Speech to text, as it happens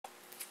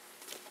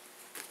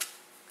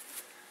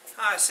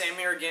Hi, Sam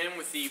here again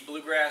with the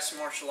Bluegrass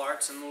Martial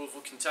Arts in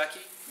Louisville,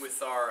 Kentucky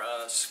with our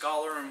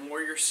Scholar and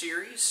Warrior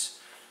series.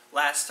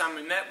 Last time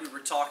we met we were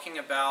talking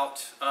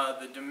about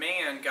the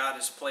demand God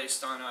has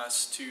placed on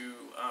us to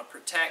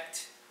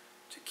protect,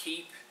 to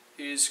keep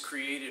His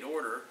created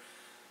order.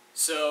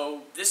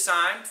 So this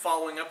time,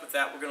 following up with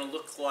that, we're going to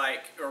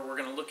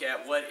look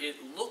at what it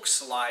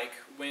looks like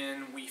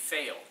when we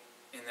fail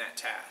in that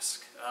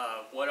task.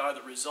 What are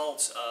the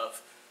results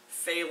of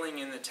failing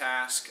in the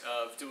task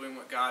of doing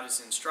what God has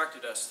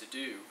instructed us to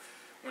do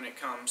when it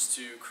comes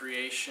to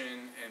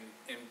creation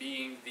and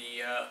being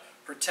the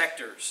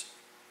protectors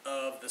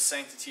of the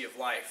sanctity of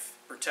life,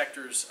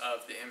 protectors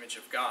of the image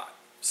of God.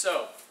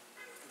 So,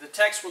 the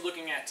text we're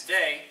looking at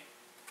today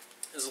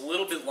is a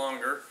little bit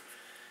longer.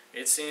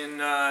 It's in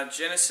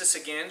Genesis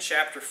again,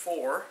 chapter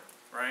 4,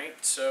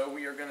 right? So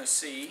we are going to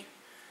see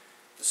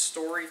the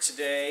story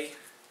today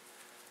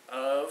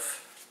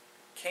of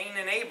Cain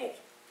and Abel.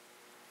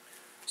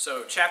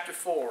 So, chapter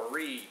 4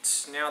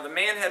 reads, "Now the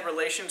man had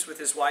relations with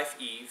his wife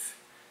Eve,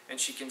 and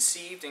she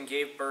conceived and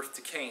gave birth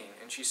to Cain.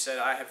 And she said,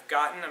 I have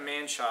gotten a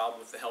man-child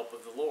with the help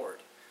of the Lord.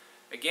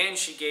 Again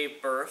she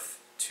gave birth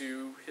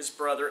to his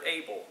brother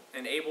Abel.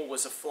 And Abel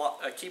was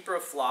a keeper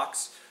of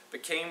flocks,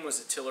 but Cain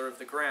was a tiller of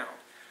the ground.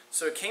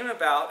 So it came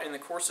about in the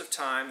course of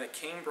time that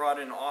Cain brought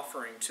an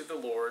offering to the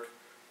Lord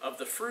of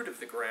the fruit of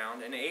the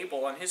ground, and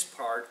Abel on his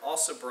part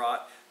also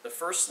brought the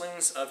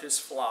firstlings of his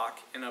flock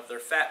and of their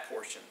fat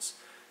portions.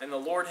 And the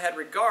Lord had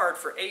regard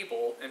for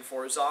Abel and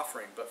for his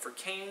offering, but for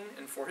Cain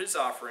and for his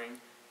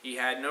offering he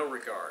had no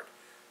regard.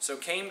 So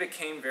Cain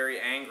became very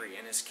angry,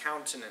 and his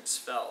countenance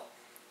fell.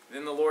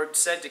 Then the Lord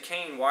said to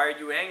Cain, Why are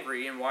you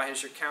angry, and why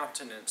has your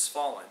countenance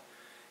fallen?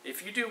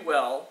 If you do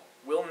well,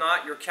 will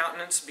not your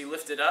countenance be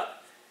lifted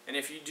up? And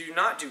if you do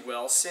not do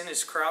well, sin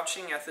is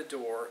crouching at the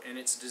door, and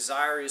its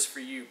desire is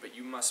for you, but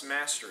you must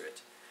master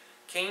it.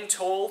 Cain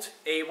told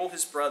Abel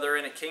his brother,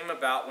 and it came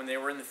about when they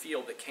were in the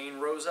field that Cain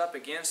rose up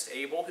against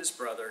Abel his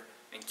brother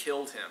and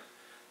killed him.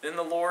 Then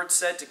the Lord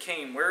said to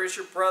Cain, Where is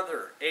your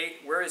brother?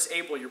 Where is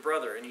Abel your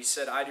brother? And he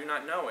said, I do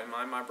not know. Am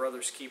I my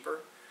brother's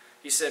keeper?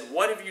 He said,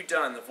 What have you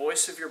done? The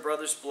voice of your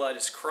brother's blood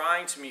is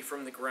crying to me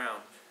from the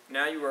ground.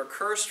 Now you are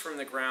cursed from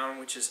the ground,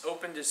 which has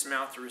opened its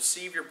mouth to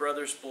receive your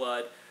brother's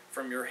blood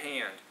from your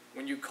hand.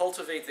 When you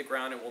cultivate the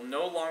ground, it will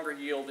no longer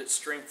yield its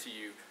strength to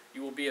you.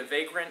 You will be a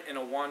vagrant and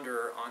a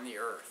wanderer on the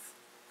earth.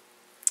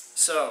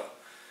 So,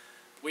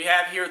 we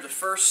have here the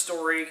first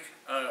story,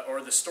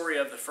 or the story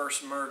of the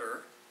first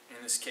murder.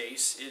 In this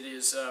case, it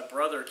is a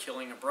brother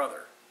killing a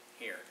brother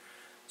here.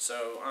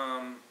 So,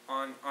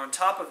 on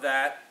top of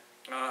that,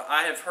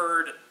 I have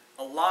heard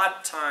a lot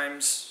of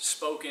times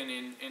spoken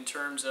in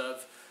terms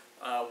of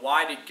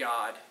why did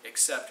God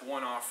accept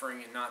one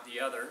offering and not the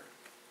other?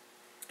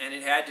 And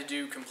it had to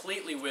do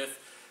completely with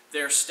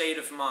their state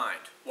of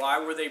mind.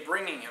 Why were they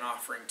bringing an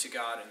offering to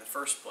God in the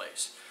first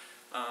place?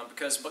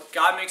 Because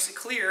God makes it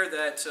clear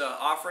that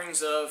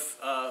offerings of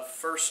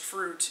first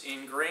fruit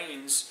in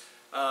grains,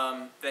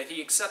 that He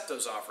accepts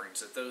those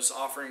offerings, that those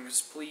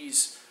offerings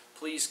please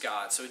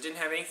God. So it didn't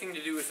have anything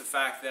to do with the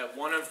fact that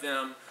one of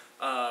them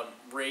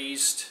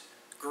raised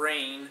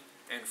grain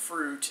and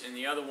fruit and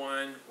the other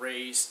one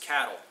raised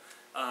cattle.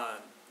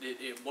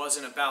 It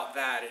wasn't about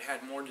that. It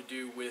had more to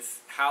do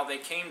with how they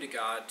came to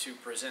God to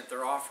present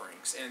their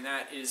offerings. And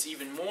that is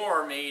even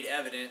more made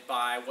evident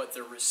by what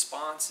their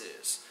response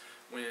is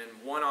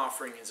when one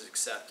offering is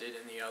accepted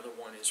and the other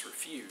one is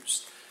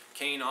refused.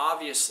 Cain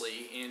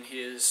obviously, in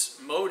his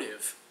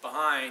motive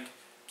behind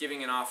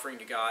giving an offering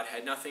to God,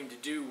 had nothing to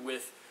do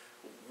with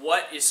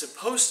what is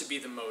supposed to be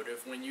the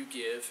motive when you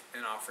give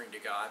an offering to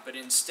God, but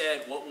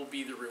instead what will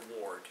be the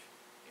reward.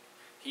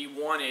 He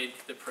wanted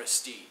the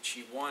prestige.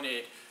 He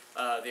wanted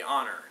the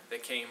honor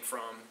that came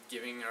from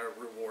giving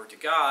a reward to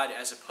God,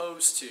 as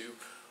opposed to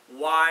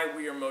why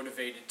we are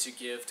motivated to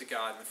give to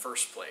God in the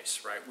first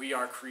place, right? We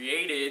are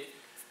created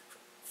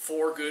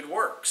for good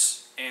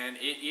works, and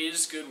it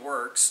is good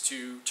works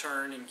to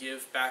turn and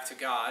give back to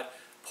God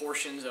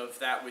portions of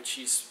that which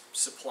He's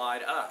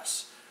supplied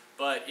us.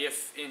 But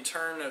if in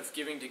turn of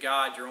giving to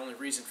God your only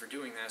reason for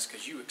doing that is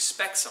because you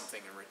expect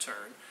something in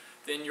return,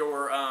 then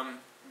your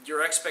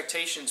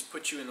expectations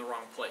put you in the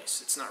wrong place.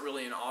 It's not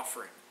really an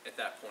offering at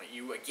that point.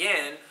 You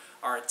again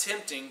are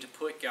attempting to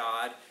put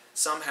God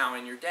somehow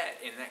in your debt,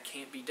 and that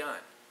can't be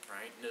done,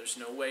 right? There's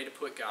no way to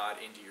put God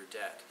into your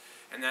debt.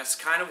 And that's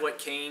kind of what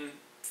Cain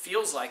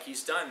feels like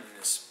he's done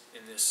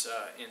in this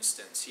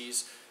instance.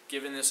 He's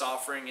given this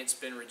offering, it's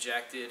been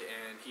rejected,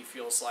 and he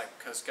feels like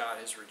because God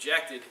has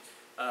rejected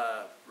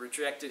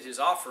his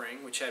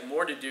offering, which had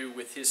more to do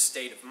with his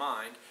state of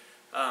mind,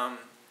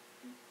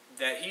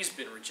 that he's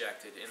been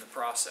rejected in the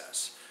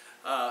process.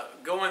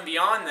 Going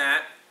beyond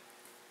that,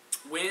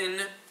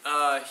 when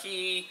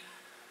he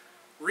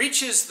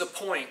reaches the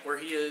point where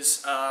he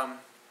is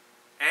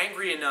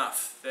angry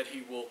enough that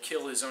he will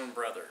kill his own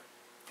brother,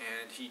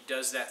 and he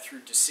does that through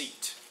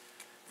deceit,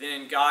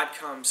 then God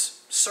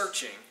comes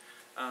searching.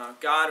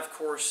 God, of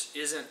course,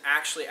 isn't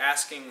actually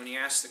asking when He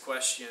asks the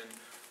question,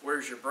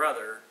 where's your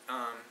brother?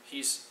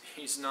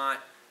 He's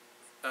not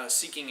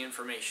seeking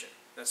information.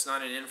 That's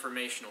not an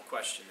informational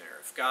question there.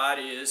 If God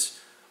is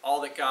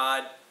all that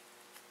God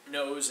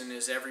knows and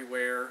is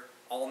everywhere,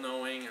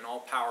 all-knowing and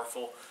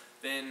all-powerful,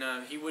 then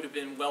he would have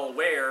been well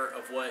aware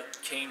of what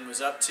Cain was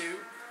up to.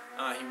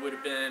 He would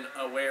have been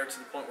aware to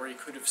the point where he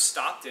could have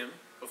stopped him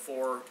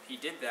before he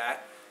did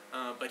that,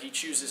 but he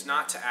chooses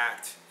not to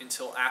act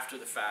until after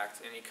the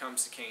fact, and he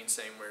comes to Cain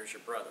saying, "Where's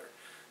your brother?"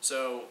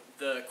 So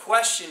the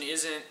question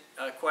isn't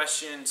a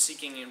question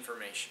seeking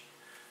information.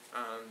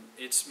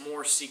 It's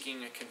more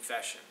seeking a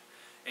confession.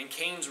 And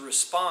Cain's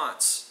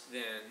response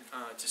then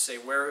to say,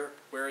 where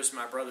is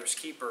my brother's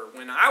keeper?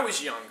 When I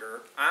was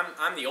younger,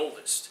 I'm the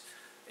oldest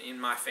in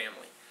my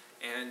family.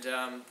 And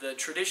the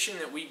tradition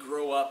that we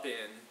grow up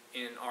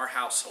in our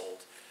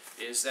household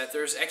is that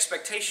there's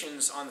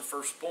expectations on the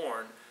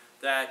firstborn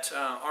that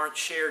aren't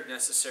shared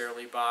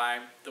necessarily by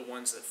the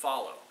ones that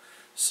follow.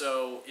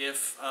 So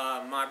if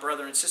my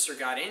brother and sister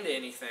got into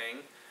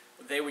anything,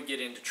 they would get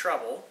into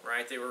trouble,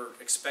 right? They were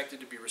expected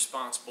to be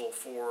responsible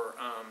for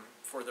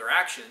their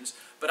actions,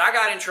 but I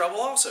got in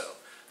trouble also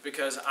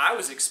because I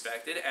was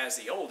expected as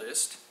the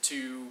oldest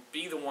to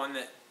be the one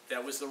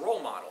that was the role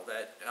model,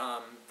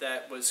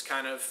 that was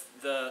kind of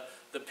the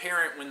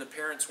parent when the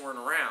parents weren't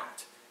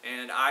around,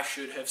 and I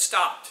should have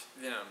stopped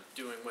them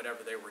doing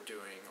whatever they were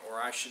doing, or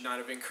I should not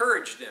have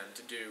encouraged them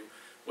to do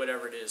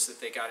whatever it is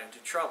that they got into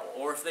trouble.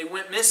 Or if they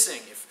went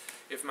missing,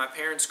 if my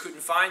parents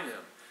couldn't find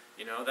them,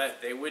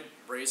 that they would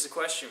raise the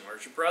question,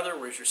 "Where's your brother?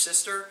 Where's your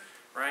sister?"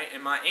 Right?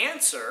 And my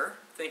answer,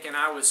 thinking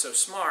I was so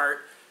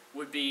smart,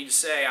 would be to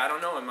say, "I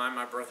don't know. Am I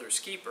my brother's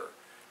keeper?"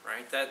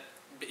 Right? That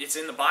it's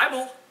in the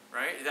Bible,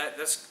 right?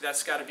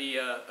 That's got to be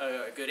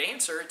a good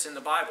answer. It's in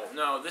the Bible.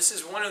 No, this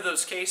is one of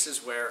those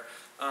cases where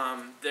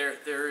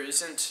it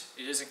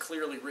isn't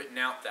clearly written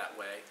out that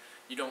way.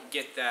 You don't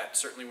get that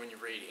certainly when you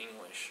read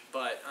English.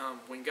 But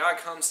when God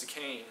comes to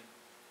Cain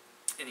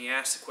and he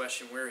asks the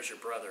question, "Where is your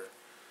brother?"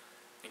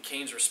 and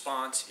Cain's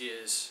response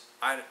is,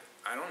 I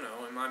don't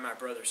know, am I my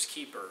brother's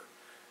keeper?"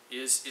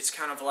 It's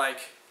kind of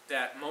like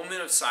that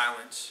moment of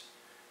silence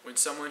when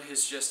someone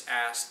has just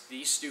asked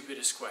the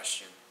stupidest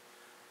question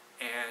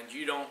and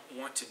you don't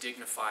want to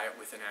dignify it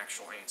with an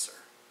actual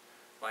answer.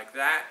 Like,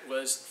 that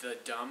was the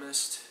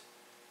dumbest.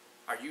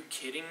 Are you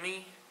kidding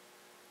me?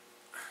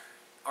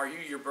 Are you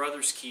your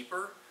brother's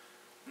keeper?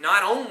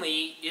 Not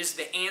only is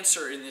the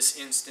answer in this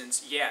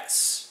instance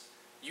yes,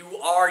 you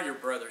are your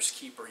brother's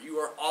keeper. You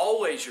are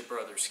always your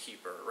brother's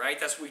keeper, right?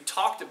 That's what we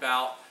talked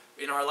about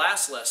in our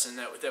last lesson,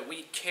 that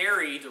we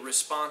carry the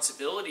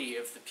responsibility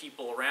of the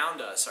people around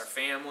us, our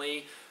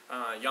family,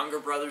 younger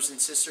brothers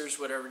and sisters,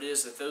 whatever it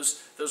is, that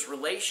those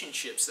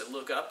relationships that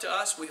look up to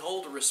us, we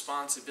hold a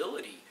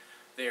responsibility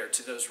there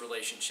to those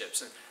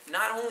relationships. And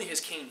not only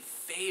has Cain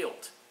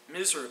failed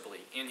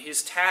miserably in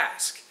his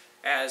task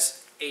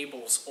as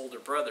Abel's older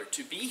brother,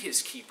 to be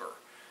his keeper,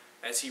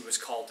 as he was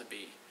called to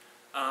be,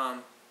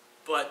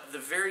 but the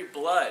very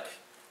blood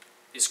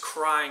is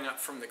crying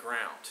up from the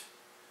ground.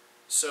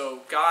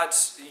 So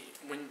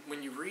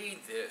when you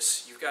read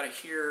this, you've got to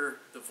hear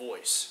the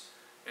voice.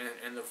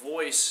 And the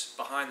voice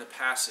behind the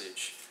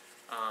passage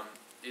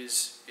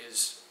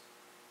is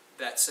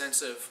that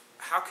sense of,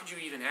 how could you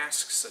even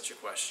ask such a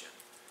question?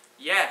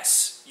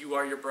 Yes, you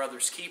are your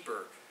brother's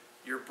keeper.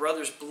 Your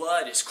brother's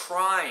blood is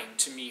crying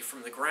to me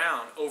from the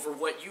ground over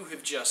what you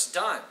have just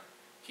done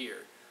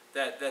here.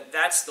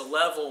 That's the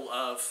level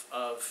of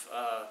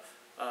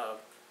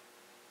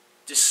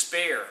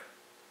despair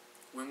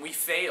when we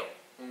fail.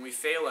 When we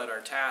fail at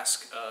our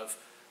task of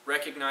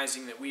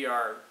recognizing that we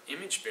are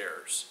image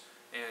bearers.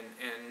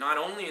 And not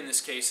only in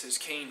this case has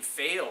Cain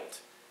failed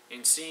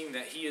in seeing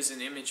that he is an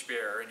image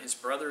bearer and his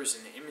brother is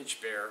an image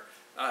bearer,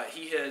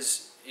 he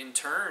has in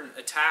turn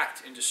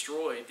attacked and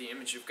destroyed the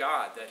image of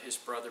God that his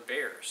brother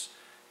bears.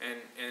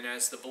 And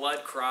as the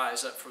blood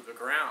cries up from the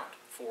ground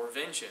for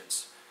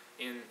vengeance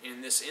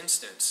in this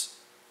instance,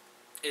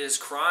 it is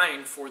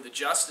crying for the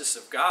justice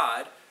of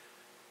God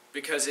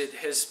because it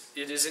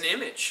is an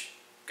image.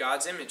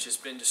 God's image has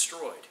been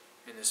destroyed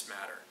in this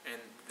matter,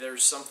 and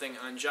there's something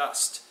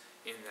unjust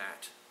in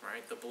that,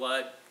 right? The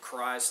blood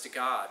cries to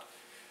God.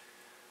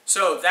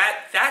 So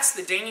that's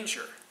the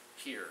danger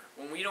here.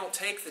 When we don't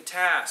take the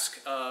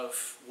task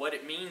of what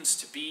it means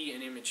to be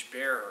an image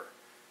bearer,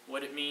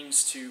 what it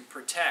means to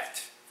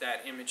protect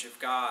that image of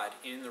God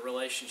in the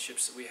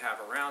relationships that we have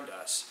around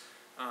us,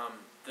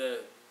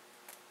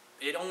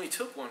 it only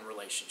took one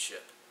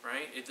relationship,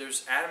 right?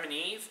 There's Adam and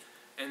Eve,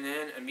 and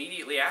then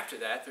immediately after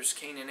that, there's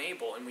Cain and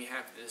Abel, and we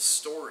have this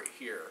story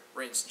here,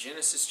 right? It's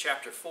Genesis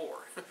chapter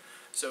 4.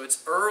 So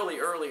it's early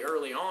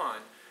on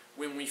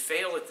when we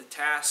fail at the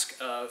task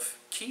of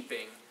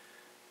keeping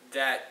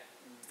that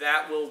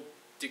will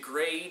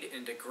degrade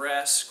and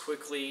digress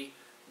quickly,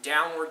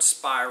 downward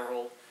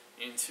spiral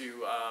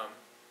into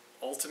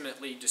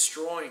ultimately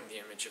destroying the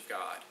image of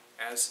God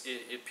as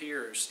it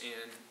appears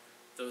in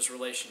those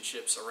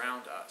relationships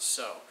around us.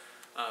 So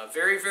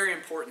very, very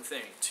important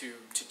thing to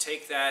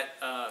take that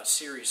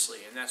seriously,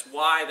 and that's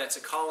why that's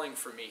a calling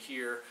for me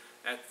here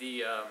at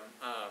the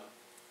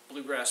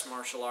Bluegrass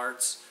Martial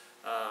Arts.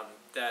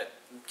 that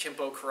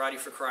Kenpo Karate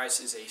for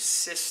Christ is a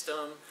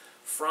system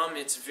from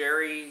its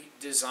very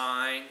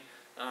design.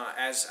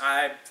 As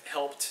I've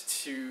helped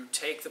to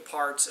take the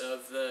parts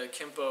of the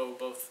Kenpo,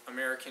 both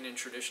American and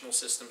traditional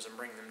systems, and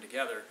bring them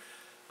together,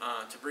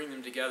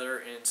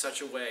 in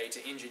such a way,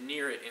 to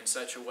engineer it in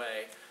such a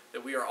way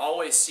that we are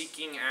always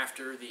seeking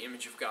after the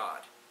image of God,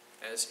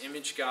 as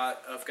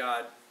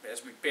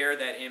as we bear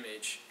that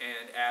image,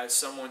 and as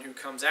someone who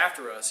comes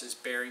after us is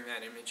bearing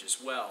that image as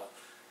well,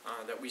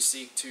 that we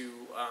seek to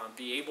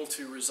be able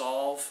to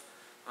resolve.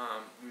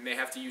 We may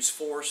have to use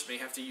force, may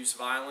have to use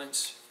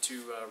violence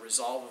to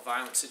resolve a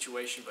violent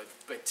situation,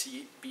 but to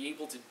be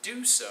able to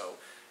do so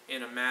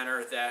in a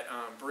manner that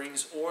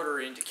brings order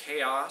into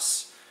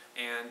chaos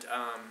and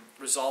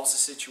resolves the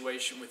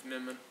situation with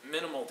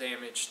minimal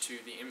damage to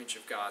the image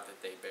of God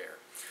that they bear.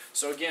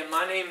 So again,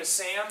 my name is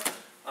Sam.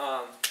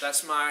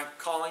 That's my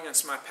calling,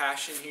 that's my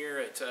passion here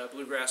at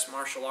Bluegrass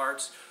Martial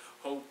Arts.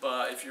 Hope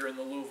if you're in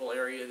the Louisville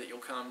area that you'll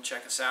come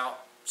check us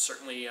out.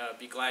 Certainly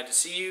be glad to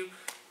see you.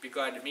 Be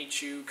glad to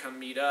meet you. Come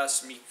meet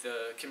us, meet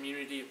the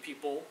community of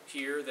people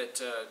here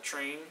that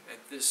train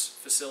at this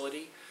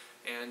facility,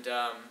 and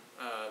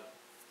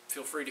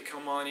feel free to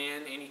come on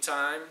in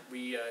anytime.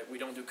 We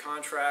don't do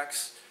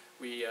contracts.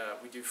 We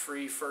do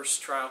free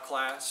first trial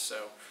class.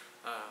 So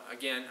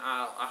again,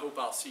 I hope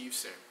I'll see you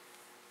soon.